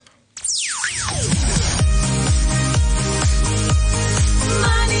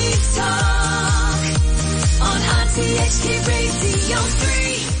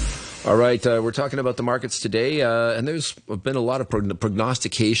All right, we're talking about the markets today, and there's been a lot of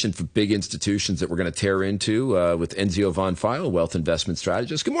prognostication for big institutions that we're going to tear into with Enzio von Pfeil, Wealth Investment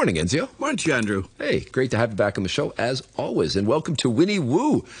Strategist. Good morning, Enzio. Morning to you, Andrew. Hey, great to have you back on the show, as always. And welcome to Winnie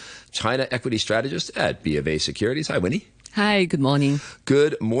Wu, China Equity Strategist at BofA Securities. Hi, Winnie. Hi, good morning.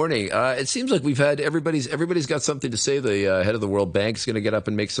 Good morning. It seems like we've had everybody's got something to say. The head of the World Bank is going to get up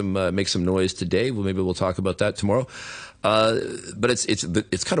and make some noise today. Well, maybe we'll talk about that tomorrow. But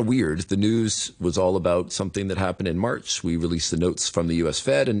it's kind of weird. The news was all about something that happened in March. We released the notes from the U.S.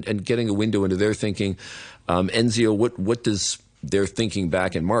 Fed and getting a window into their thinking. Enzio, what does their thinking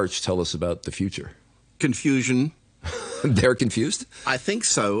back in March tell us about the future? Confusion. They're confused? I think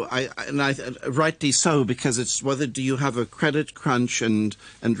so. Rightly so, because it's whether do you have a credit crunch and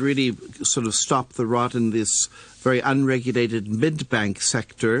really sort of stop the rot in this very unregulated mid-bank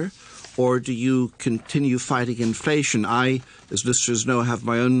sector, or do you continue fighting inflation? I, as listeners know, have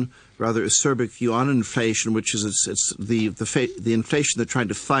my own rather acerbic view on inflation, which is it's the inflation they're trying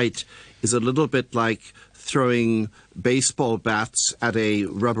to fight is a little bit like throwing baseball bats at a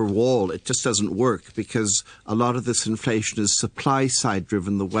rubber wall. It just doesn't work because a lot of this inflation is supply side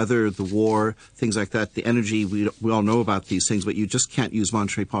driven, the weather, the war, things like that, the energy. We all know about these things, but you just can't use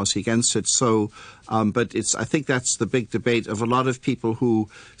monetary policy against it. So, but I think that's the big debate of a lot of people who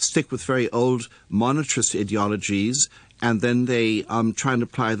stick with very old monetarist ideologies and then they try and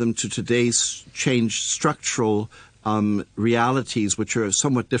apply them to today's changed structural realities, which are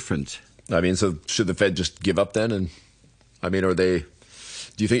somewhat different. I mean, so should the Fed just give up then? And I mean, do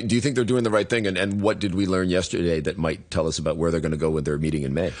you think they're doing the right thing? And what did we learn yesterday that might tell us about where they're going to go when they're meeting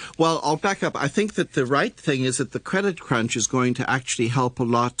in May? Well, I'll back up. I think that the right thing is that the credit crunch is going to actually help a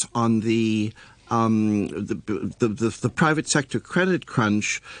lot on the private sector credit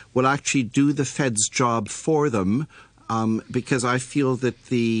crunch will actually do the Fed's job for them, because I feel that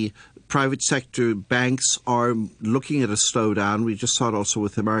the private sector banks are looking at a slowdown. We just saw it also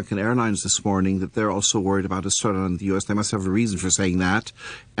with American Airlines this morning that they're also worried about a slowdown in the U.S. They must have a reason for saying that.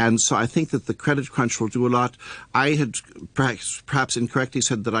 And so I think that the credit crunch will do a lot. I had perhaps incorrectly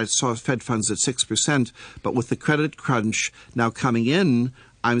said that I saw Fed funds at 6%, but with the credit crunch now coming in,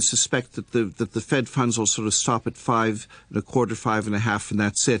 I suspect that the Fed funds will sort of stop at 5.25%, 5.5%, and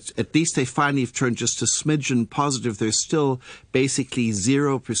that's it. At least they finally have turned just a smidgen positive. There's still basically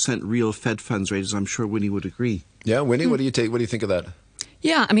 0% real Fed funds rate, as I'm sure Winnie would agree. Yeah, Winnie, what do you think of that?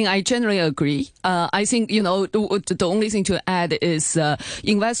 Yeah, I mean, I generally agree. I think, the only thing to add is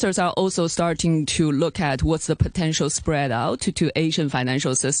investors are also starting to look at what's the potential spread out to Asian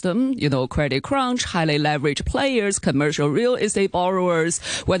financial system, credit crunch, highly leveraged players, commercial real estate borrowers,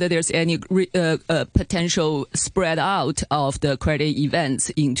 whether there's any potential spread out of the credit events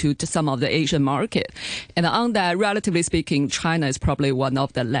into some of the Asian market. And on that, relatively speaking, China is probably one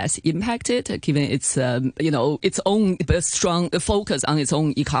of the less impacted, given its, its own strong focus on its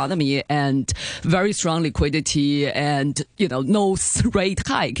own economy and very strong liquidity and, no rate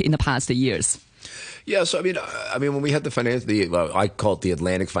hike in the past years. Yeah, so I mean, when we had I call it the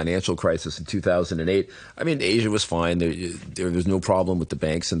Atlantic financial crisis in 2008. I mean, Asia was fine. There was no problem with the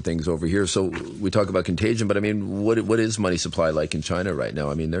banks and things over here. So we talk about contagion, but I mean, what is money supply like in China right now?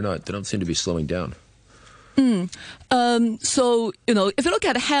 I mean, they don't seem to be slowing down. So if you look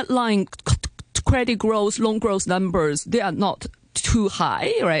at headline credit growth, loan growth numbers, they are not too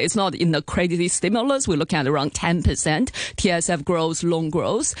high, right? It's not in the credit stimulus. We're looking at around 10% TSF growth, loan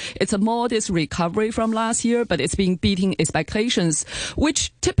growth. It's a modest recovery from last year, but it's been beating expectations,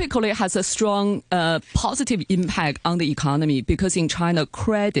 which typically has a strong positive impact on the economy because in China,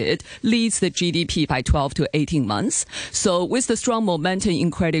 credit leads the GDP by 12 to 18 months. So with the strong momentum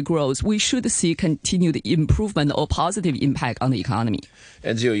in credit growth, we should see continued improvement or positive impact on the economy.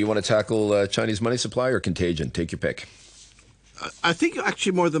 Enzio, you want to tackle Chinese money supply or contagion? Take your pick. I think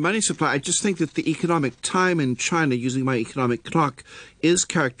actually more the money supply. I just think that the economic time in China, using my economic clock, is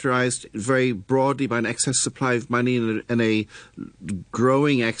characterized very broadly by an excess supply of money and a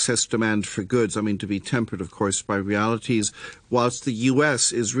growing excess demand for goods. I mean, to be tempered, of course, by realities. Whilst the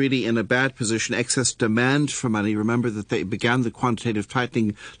U.S. is really in a bad position, excess demand for money. Remember that they began the quantitative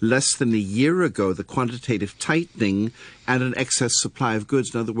tightening less than a year ago, the quantitative tightening, and an excess supply of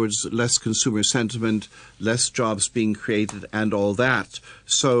goods. In other words, less consumer sentiment, less jobs being created, and all that.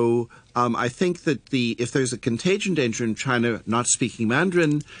 So I think that if there's a contagion danger in China, not speaking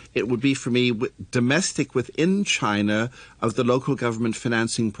Mandarin, it would be, for me, domestic within China of the local government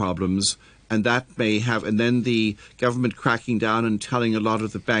financing problems. And that may have, and then the government cracking down and telling a lot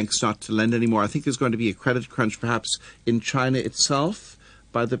of the banks not to lend anymore. I think there's going to be a credit crunch perhaps in China itself.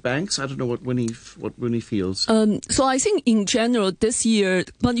 by the banks? I don't know what Winnie feels. So I think in general, this year,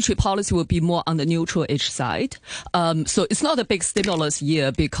 monetary policy will be more on the neutral-ish side. So it's not a big stimulus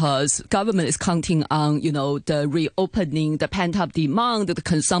year because government is counting on, the reopening, the pent-up demand, the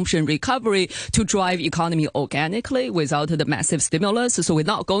consumption recovery to drive economy organically without the massive stimulus. So we're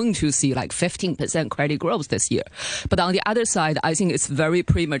not going to see like 15% credit growth this year. But on the other side, I think it's very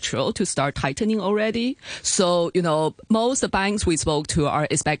premature to start tightening already. So, most banks we spoke to are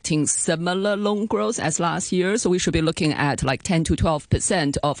expecting similar loan growth as last year. So we should be looking at like 10 to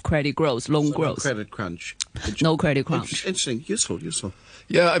 12% of credit growth, loan growth. No credit crunch. No credit crunch. Interesting. Useful.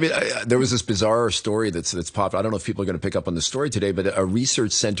 Yeah, I mean, there was this bizarre story that's popped. I don't know if people are going to pick up on the story today, but a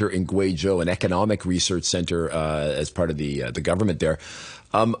research center in Guizhou, an economic research center as part of the government there,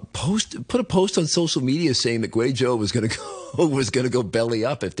 put a post on social media saying that Guizhou was going to go belly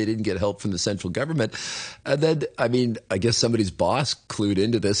up if they didn't get help from the central government. And then, I guess somebody's boss clued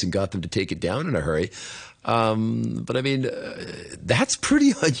into this and got them to take it down in a hurry. But that's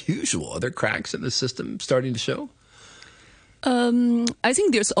pretty unusual. Are there cracks in the system starting to show? I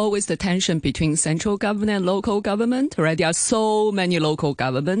think there's always the tension between central government and local government, right? There are so many local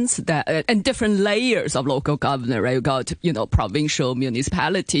governments and different layers of local government, right? You got, provincial,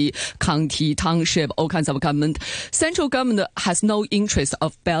 municipality, county, township, all kinds of government. Central government has no interest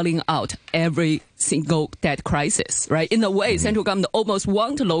of bailing out every single debt crisis, right? In a way, central government almost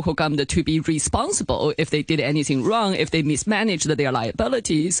want local government to be responsible if they did anything wrong, if they mismanaged their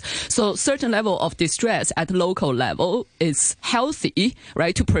liabilities. So certain level of distress at local level is healthy,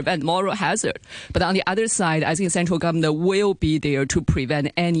 right, to prevent moral hazard. But on the other side, I think central government will be there to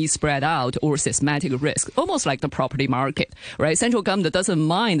prevent any spread out or systematic risk, almost like the property market, right? Central government doesn't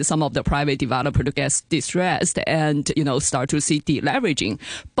mind some of the private developer to get distressed and, start to see deleveraging.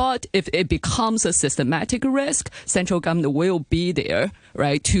 But if it becomes a systematic risk, central government will be there,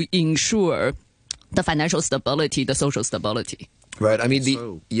 right, to ensure the financial stability, the social stability. Right. Sorry,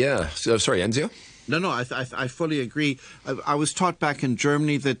 Enzio? No, I fully agree. I was taught back in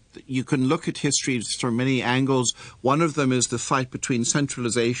Germany that you can look at history from many angles. One of them is the fight between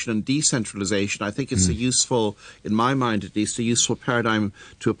centralization and decentralization. I think it's in my mind at least, a useful paradigm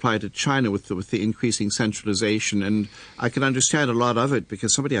to apply to China with the increasing centralization. And I can understand a lot of it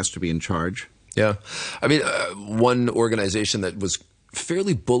because somebody has to be in charge. Yeah. One organization that was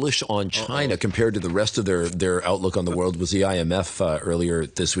fairly bullish on China compared to the rest of their outlook on the world was the IMF earlier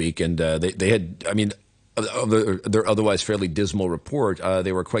this week. And they had, their otherwise fairly dismal report,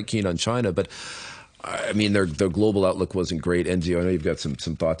 they were quite keen on China. But, their global outlook wasn't great. Enzio, I know you've got some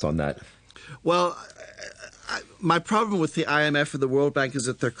thoughts on that. Well, my problem with the IMF and the World Bank is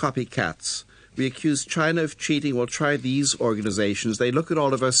that they're copycats. We accuse China of cheating. We'll try these organizations. They look at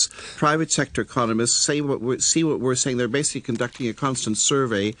all of us private sector economists, see what we're saying. They're basically conducting a constant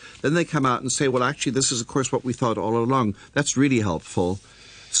survey. Then they come out and say, well, actually, this is, of course, what we thought all along. That's really helpful.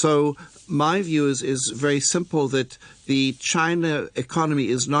 So my view is very simple, that the China economy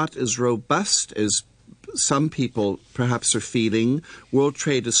is not as robust as some people perhaps are feeling. World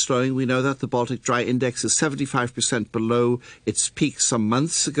trade is slowing. We know that the Baltic Dry Index is 75% below its peak some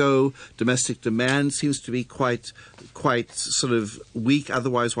months ago. Domestic demand seems to be quite sort of weak.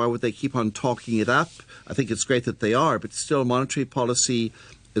 Otherwise, why would they keep on talking it up? I think it's great that they are, but still monetary policy,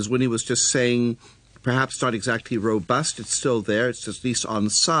 as Winnie was just saying, perhaps not exactly robust. It's still there. It's at least on the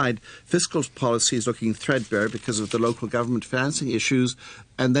side. Fiscal policy is looking threadbare because of the local government financing issues.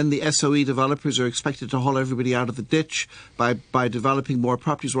 And then the SOE developers are expected to haul everybody out of the ditch by developing more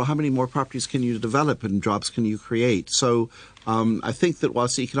properties. Well, how many more properties can you develop and jobs can you create? So I think that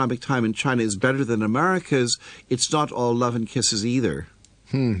whilst the economic time in China is better than America's, it's not all love and kisses either.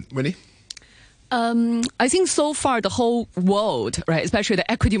 Winnie? I think so far the whole world, right, especially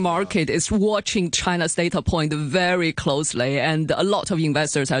the equity market, is watching China's data point very closely, and a lot of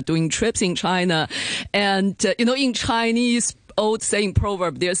investors are doing trips in China. And, in Chinese old saying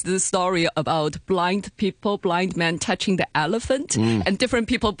proverb, there's this story about blind men touching the elephant, and different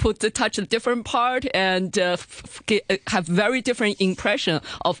people touch a different part and have very different impression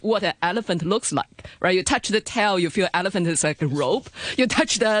of what an elephant looks like, right? You touch the tail, you feel elephant is like a rope. You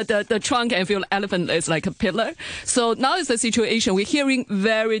touch the trunk and feel elephant is like a pillar. So now is the situation. We're hearing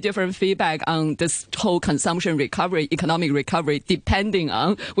very different feedback on this whole consumption recovery, economic recovery, depending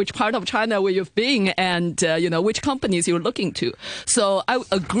on which part of China where you've been and, which companies you're looking to. So I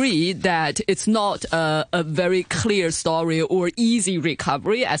agree that it's not a very clear story or easy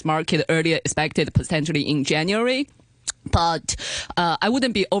recovery as market earlier expected potentially in January. But I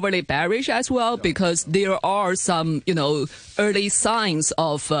wouldn't be overly bearish as well, because there are some, early signs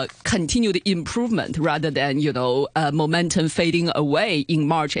of continued improvement rather than, momentum fading away in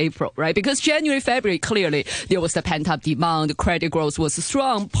March, April, right? Because January, February, clearly there was the pent-up demand. Credit growth was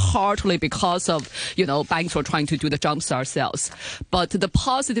strong, partly because of, banks were trying to do the jumpstart sales. But the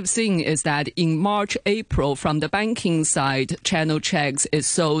positive thing is that in March, April, from the banking side, channel checks, it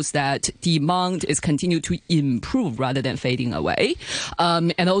shows that demand is continued to improve rather than fading away.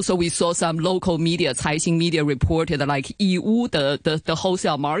 And also we saw some local media, Caixin media reported like EU, the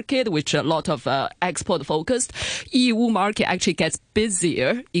wholesale market, which a lot of export focused. EU market actually gets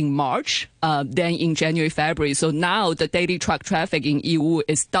busier in March than in January, February. So now the daily truck traffic in EU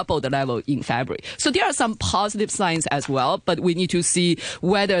is double the level in February. So there are some positive signs as well, but we need to see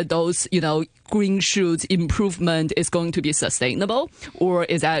whether those, green shoots improvement is going to be sustainable, or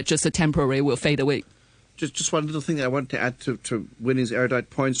is that just a temporary, will fade away. Just one little thing I want to add to Winnie's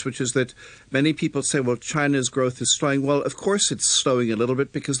erudite points, which is that many people say, well, China's growth is slowing. Well, of course it's slowing a little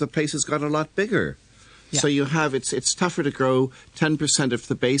bit because the place has got a lot bigger. Yeah. So you have, it's tougher to grow 10% if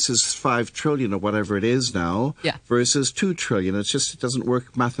the base is 5 trillion or whatever it is now, versus 2 trillion. It doesn't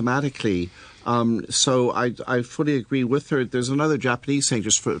work mathematically. So I fully agree with her. There's another Japanese saying,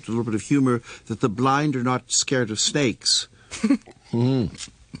 just for a little bit of humor, that the blind are not scared of snakes. Or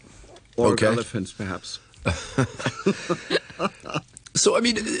elephants, perhaps. So, I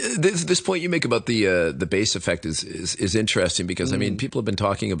mean, this point you make about the base effect is interesting, because, I mean, people have been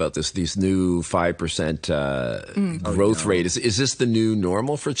talking about these new 5% growth rate. Is this the new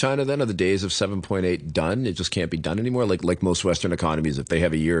normal for China then? Are the days of 7.8 done? It just can't be done anymore? Like most Western economies, if they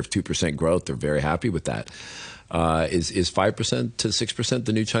have a year of 2% growth, they're very happy with that. Is 5% to 6%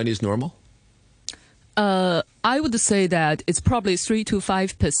 the new Chinese normal? I would say that it's probably 3 to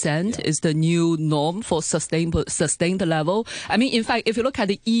 5% is the new norm for sustained level. I mean, in fact, if you look at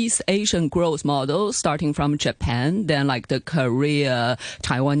the East Asian growth model, starting from Japan, then like the Korea,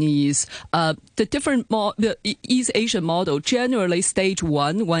 Taiwanese, the different the East Asian model, generally stage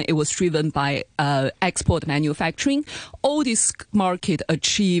one, when it was driven by export manufacturing, all this market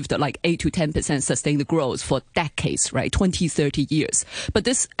achieved like 8 to 10% sustained growth for decades, right? 20, 30 years. But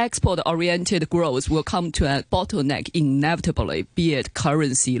this export-oriented growth will come to a bottleneck inevitably, be it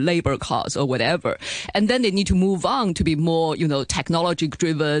currency, labor costs, or whatever. And then they need to move on to be more,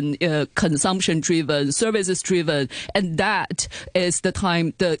 technology-driven, consumption-driven, services-driven. And that is the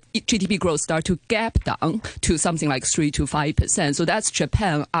time the GDP growth start to gap down to something like 3 to 5%. So that's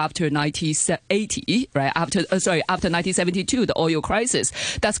Japan after 1980, right? After 1972, the oil crisis.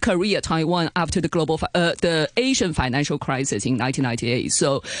 That's Korea, Taiwan after the Asian financial crisis in 1998.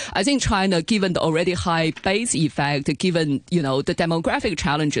 So I think China, given the already high base effect, given, the demographic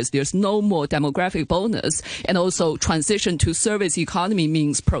challenges, there's no more demographic bonus. And also transition to service economy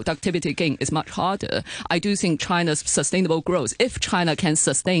means productivity gain is much harder. I do think China's sustainable growth, if China can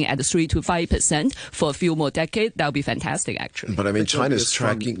sustain at 3 to 5% for a few more decades, that would be fantastic, actually. But I mean, China's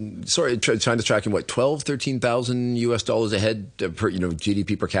tracking what, 12, 13,000 US dollars ahead per,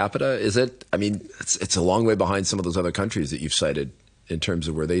 GDP per capita? Is it? I mean, it's a long way behind some of those other countries that you've cited in terms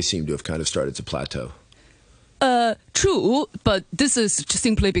of where they seem to have kind of started to plateau. True, but this is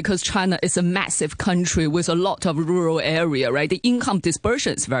simply because China is a massive country with a lot of rural area, right? The income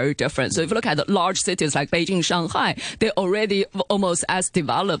dispersion is very different. So if you look at the large cities like Beijing, Shanghai, they're already almost as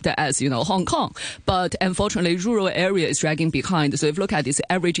developed as, Hong Kong. But unfortunately, rural area is dragging behind. So if you look at this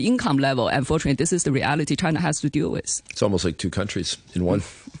average income level, unfortunately, this is the reality China has to deal with. It's almost like two countries in one.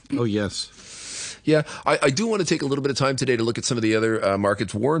 Oh, yes. Yeah, I do want to take a little bit of time today to look at some of the other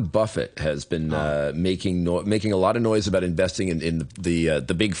markets. Warren Buffett has been making a lot of noise about investing in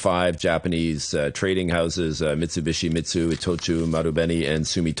the big five Japanese trading houses, Mitsubishi, Mitsui, Itochu, Marubeni, and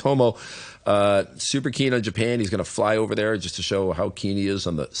Sumitomo. Super keen on Japan. He's going to fly over there just to show how keen he is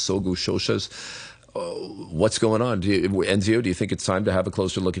on the Sogu Shoshas. What's going on? Enzio, do you think it's time to have a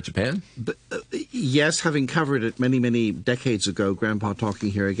closer look at Japan? Yes, having covered it many, many decades ago, Grandpa talking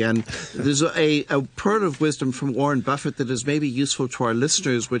here again, there's a pearl of wisdom from Warren Buffett that is maybe useful to our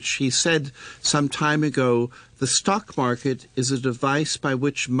listeners, which he said some time ago: the stock market is a device by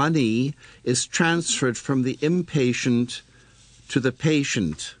which money is transferred from the impatient to the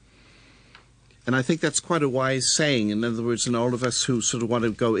patient. And I think that's quite a wise saying. In other words, in all of us who sort of want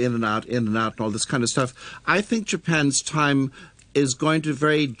to go in and out, and all this kind of stuff, I think Japan's time is going to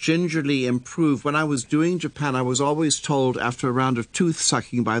very gingerly improve. When I was doing Japan, I was always told after a round of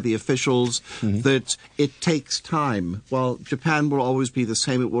tooth-sucking by the officials that it takes time. Well, Japan will always be the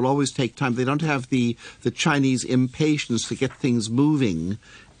same. It will always take time. They don't have the Chinese impatience to get things moving.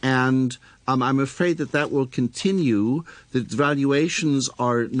 and I'm afraid that will continue. The valuations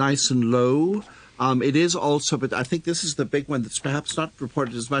are nice and low. It is also, but I think this is the big one that's perhaps not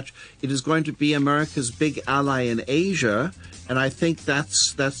reported as much. It is going to be America's big ally in Asia, and I think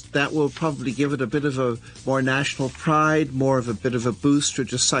that will probably give it a bit of a more national pride, more of a bit of a boost, or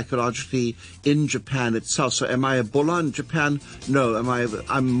just psychologically in Japan itself. So, am I a bull on Japan? No.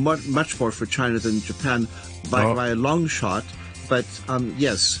 I'm much more for China than Japan by a long shot. But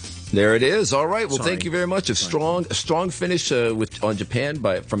yes. There it is. All right. Well, thank you very much. A strong finish on Japan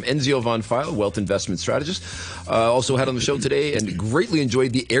from Enzio von Pfeil, wealth investment strategist. Also had on the show today and greatly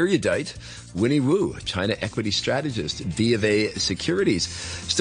enjoyed the erudite Winnie Wu, China equity strategist, BofA Securities.